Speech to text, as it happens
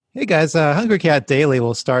Hey guys, Hungry Cat Daily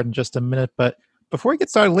will start in just a minute, but before we get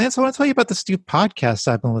started, Lance, I want to tell you about this new podcast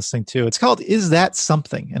I've been listening to. It's called Is That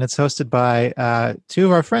Something? And it's hosted by two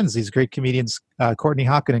of our friends, these great comedians, Courtney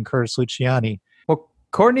Hawken and Curtis Luciani. Well,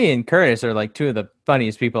 Courtney and Curtis are like two of the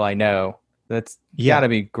funniest people I know. That's got Yeah. to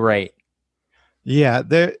be great. Yeah.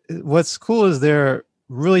 What's cool is they're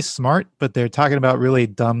really smart, but they're talking about really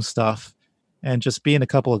dumb stuff and just being a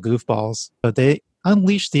couple of goofballs. But they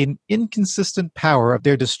unleash the inconsistent power of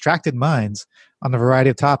their distracted minds on a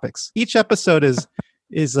variety of topics. Each episode is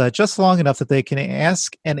just long enough that they can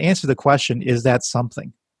ask and answer the question, is that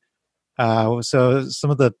something? So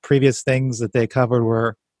some of the previous things that they covered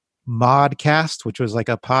were Modcast, which was like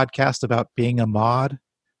a podcast about being a mod.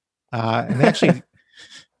 And they actually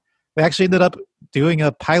ended up doing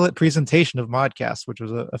a pilot presentation of Modcast, which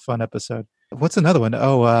was a fun episode. What's another one?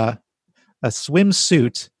 Oh, a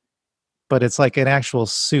swimsuit, but it's like an actual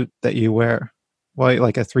suit that you wear. Well,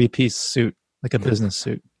 like a three-piece suit, like a business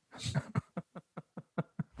suit.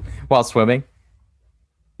 While swimming?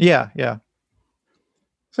 Yeah, yeah.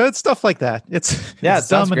 So it's stuff like that. It's Yeah, it's it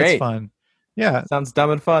sounds dumb and great. it's fun. Yeah, Sounds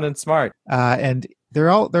dumb and fun and smart. and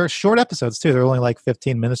they're short episodes too. They're only like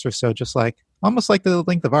 15 minutes or so, just like almost like the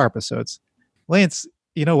length of our episodes. Lance,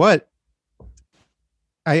 you know what?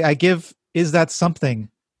 I give Is That Something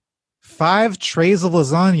 5 trays of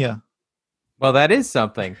lasagna. Well, that is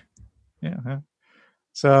something. Yeah. Huh.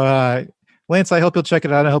 So, Lance, I hope you'll check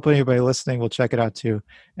it out. I hope anybody listening will check it out too.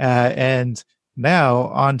 And now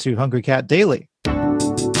on to Hungry Cat Daily.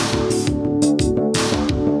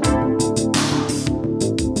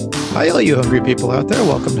 Hi, all you hungry people out there.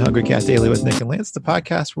 Welcome to Hungry Cat Daily with Nick and Lance, the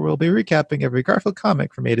podcast where we'll be recapping every Garfield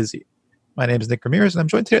comic from A to Z. My name is Nick Ramirez, and I'm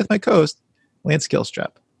joined today with my co-host, Lance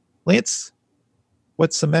Gilstrap. Lance,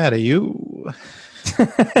 what's the matter? You...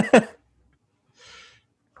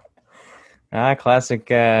 Classic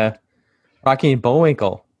Rocky and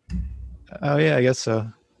Bullwinkle. Oh, yeah, I guess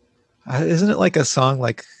so. Isn't it like a song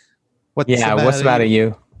like... What's the matter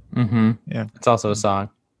you? Mm-hmm. Yeah. It's also a song.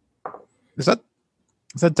 Is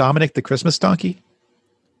that Dominic the Christmas Donkey?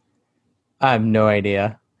 I have no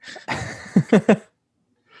idea.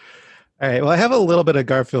 All right. Well, I have a little bit of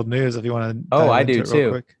Garfield news if you want to. Oh, I do too.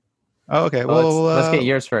 Quick. Oh, okay. Well, let's get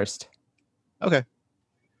yours first. Okay.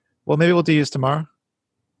 Well, maybe we'll do yours tomorrow.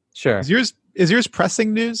 Sure. Is yours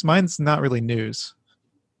pressing news? Mine's not really news.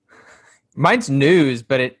 Mine's news,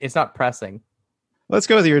 but it's not pressing. Let's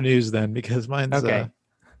go with your news then, because mine's okay.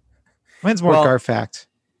 Mine's more Garfact.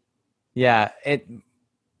 Yeah.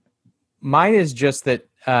 Mine is just that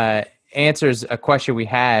answers a question we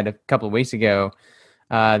had a couple of weeks ago.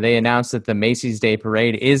 They announced that the Macy's Day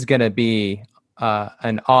Parade is going to be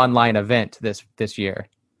an online event this year.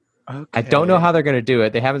 Okay. I don't know how they're going to do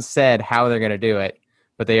it. They haven't said how they're going to do it,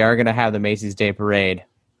 but they are going to have the Macy's Day Parade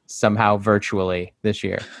somehow virtually this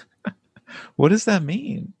year. What does that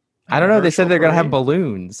mean? I don't know. They said they're going to have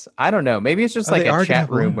balloons. I don't know. Maybe it's just like a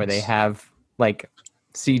chat room where they have like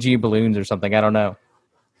CG balloons or something. I don't know.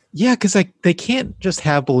 Yeah, because they can't just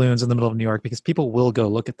have balloons in the middle of New York because people will go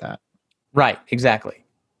look at that. Right, exactly.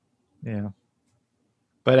 Yeah.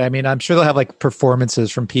 But I mean, I'm sure they'll have like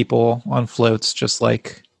performances from people on floats, just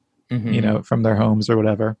like, from their homes or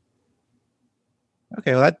whatever.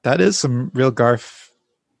 Okay, well, that is some real Garf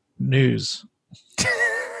news.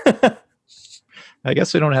 I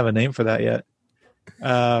guess we don't have a name for that yet.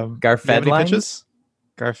 Garfedlines?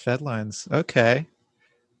 Garfedlines. Okay.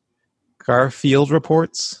 Garfield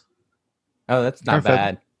reports. Oh, that's not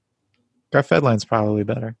bad. Garfedline's probably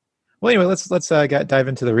better. Well, anyway, let's dive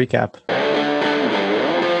into the recap.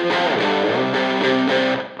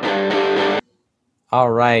 All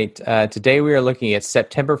right. Today we are looking at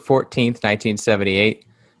September 14th, 1978.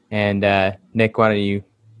 And Nick, why don't you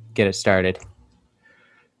get it started?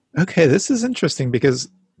 Okay, this is interesting because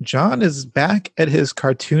John is back at his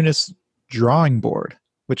cartoonist drawing board,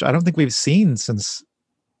 which I don't think we've seen since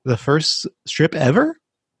the first strip ever.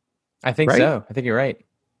 I think so. I think you're right.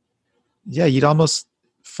 Yeah, you'd almost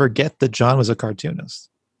forget that John was a cartoonist.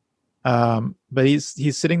 But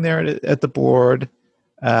he's sitting there at the board,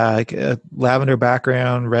 a lavender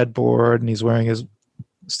background, red board, and he's wearing his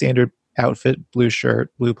standard outfit: blue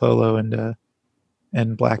shirt, blue polo,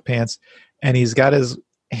 and black pants. And he's got his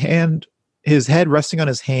head resting on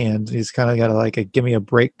his hand. He's kind of got a give me a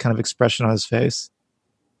break kind of expression on his face.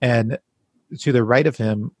 And to the right of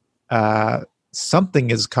him,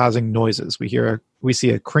 something is causing noises. We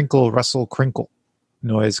see a crinkle, rustle, crinkle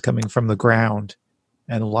noise coming from the ground,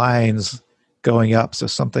 and lines going up. So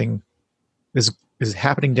something is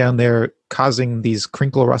happening down there, causing these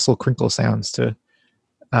crinkle, rustle, crinkle sounds to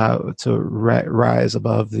rise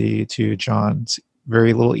above the two Johns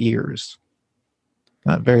very little ears.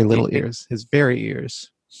 Not very Do you little think ears. His very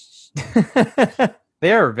ears.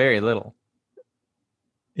 they are very little?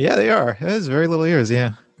 Yeah, they are. He has very little ears.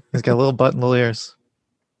 Yeah, he's got little button little ears.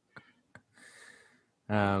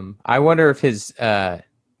 I wonder if his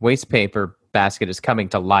waste paper basket is coming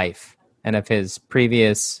to life, and if his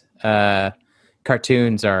previous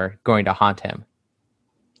cartoons are going to haunt him.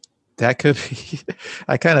 That could be.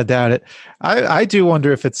 I kind of doubt it. I do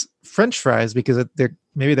wonder if it's French fries because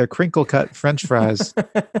they're crinkle cut French fries,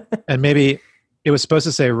 and maybe it was supposed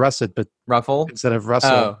to say russet, but Ruffle instead of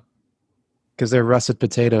Russell, Oh, because they're russet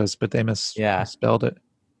potatoes, but they yeah. misspelled it.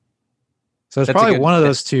 So it's That's a probably good- one of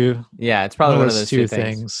those two. Yeah, it's probably one of those two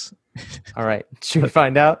things. All right, should we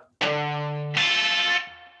find out?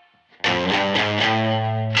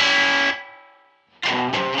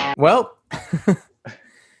 Well,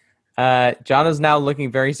 John is now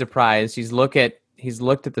looking very surprised. He's looked at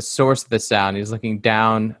the source of the sound. He's looking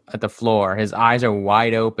down at the floor. His eyes are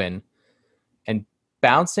wide open, and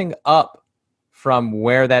bouncing up from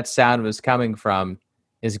where that sound was coming from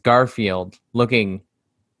is Garfield, looking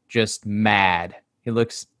just mad. He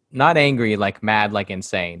looks not angry, like mad, like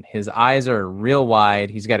insane. His eyes are real wide.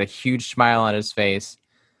 He's got a huge smile on his face.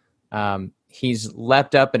 He's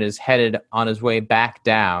leapt up and is headed on his way back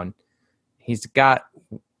down. He's got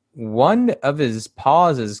one of his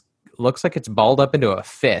paws looks like it's balled up into a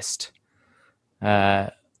fist,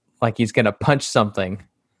 like he's gonna punch something.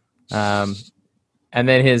 And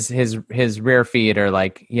then his rear feet are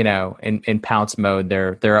like, in pounce mode.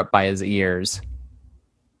 They're up by his ears.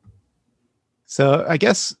 So I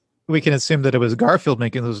guess we can assume that it was Garfield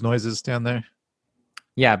making those noises down there.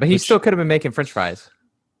 Yeah, but he still could have been making French fries.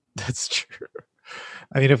 That's true.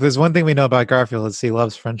 I mean, if there's one thing we know about Garfield, it's he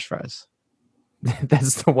loves French fries.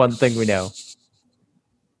 That's the one thing we know.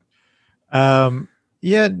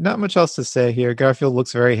 Yeah, not much else to say here. Garfield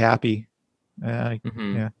looks very happy.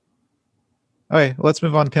 Mm-hmm. Yeah. All right, let's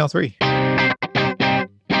move on to panel 3.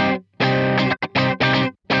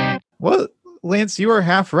 Well, Lance, you are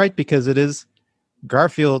half right because it is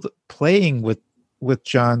Garfield playing with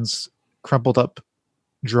John's crumpled up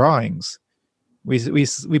drawings.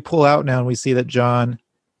 We pull out now and we see that John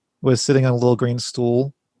was sitting on a little green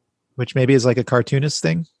stool, which maybe is like a cartoonist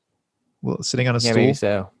thing. Well, sitting on a stool. Maybe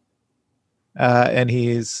so. And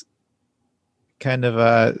he's kind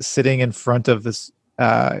of sitting in front of this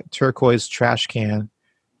turquoise trash can.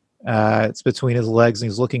 It's between his legs, and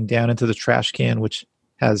he's looking down into the trash can, which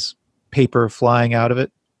has paper flying out of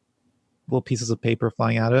it, little pieces of paper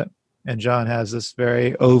flying out of it. And John has this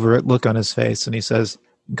very overt look on his face, and he says,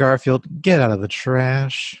 "Garfield, get out of the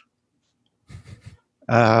trash."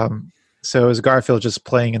 So is Garfield just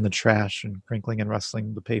playing in the trash and crinkling and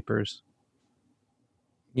rustling the papers?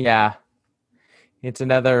 Yeah. It's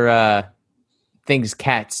another things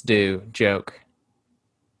cats do joke.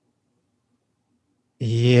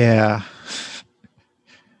 Yeah.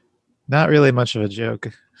 Not really much of a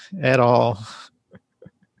joke at all.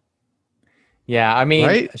 Yeah, I mean,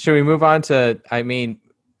 Right? Should we move on to,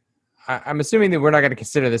 I'm assuming that we're not going to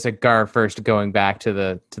consider this a Gar first going back to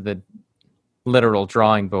the literal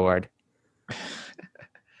drawing board.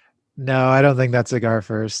 No, I don't think that's a Gar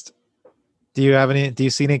first. Do you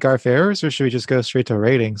see any Garf errors, or should we just go straight to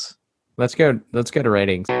ratings? Let's go to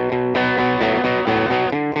ratings.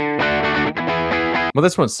 Well,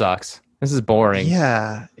 this one sucks. This is boring.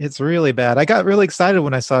 Yeah, it's really bad. I got really excited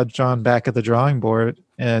when I saw John back at the drawing board,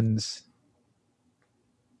 and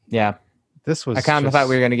Yeah. this was I kind of thought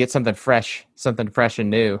we were going to get something fresh and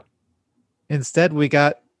new. Instead, we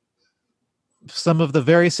got some of the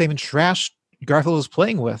very same trash Garfield was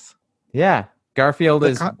playing with. Yeah. Garfield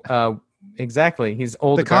is exactly. He's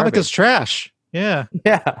old. The comic garbage. is trash. Yeah.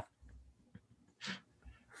 Yeah.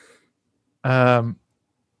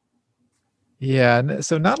 Yeah,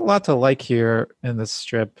 so not a lot to like here in this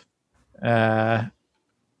strip. Jeez,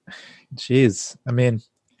 I mean,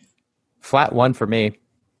 Flat 1 for me.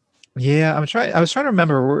 yeah, I was trying to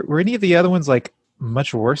remember. Were any of the other ones like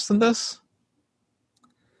much worse than this?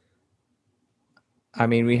 I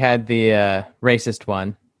mean, we had the racist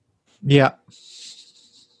one. Yeah,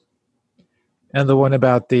 and the one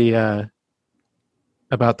about the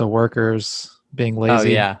workers being lazy. Oh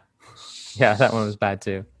yeah, yeah, that one was bad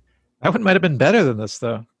too. That one might have been better than this,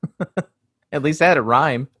 though. At least it had a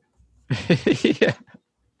rhyme. Yeah.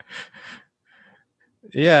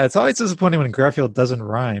 Yeah, it's always disappointing when Garfield doesn't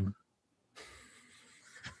rhyme.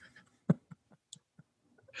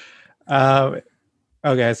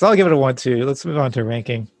 Okay, so I'll give it a 1-2. Let's move on to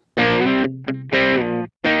ranking. I'm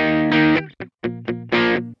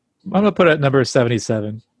going to put it at number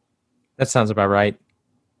 77. That sounds about right.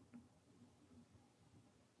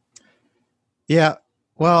 Yeah.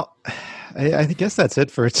 Well, I guess that's it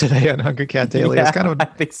for today on Hungry Cat Daily. It's I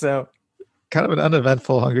think so. Kind of an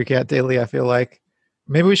uneventful Hungry Cat Daily, I feel like.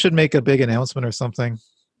 Maybe we should make a big announcement or something.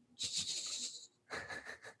 Just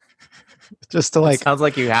to It sounds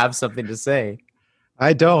like you have something to say.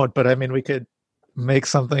 I don't, but I mean, we could make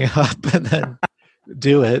something up and then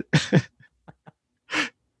do it.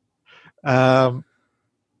 No,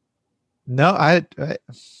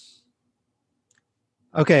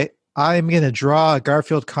 okay. I'm going to draw a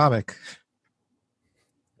Garfield comic.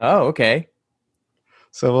 Oh, okay.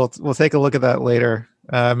 So we'll take a look at that later,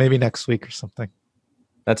 maybe next week or something.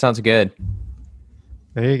 That sounds good.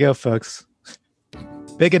 There you go, folks.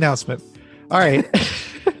 Big announcement. All right.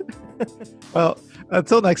 Well,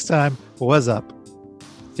 until next time, what's up?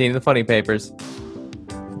 See you in the funny papers.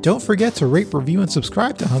 Don't forget to rate, review, and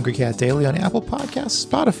subscribe to Hungry Cat Daily on Apple Podcasts,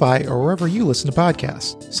 Spotify, or wherever you listen to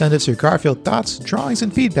podcasts. Send us your Garfield thoughts, drawings,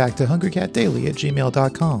 and feedback to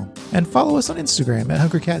hungrycatdaily@gmail.com. And follow us on Instagram at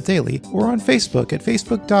hungrycatdaily or on Facebook at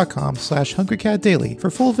facebook.com/hungrycatdaily for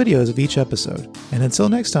full videos of each episode. And until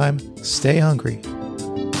next time, stay hungry.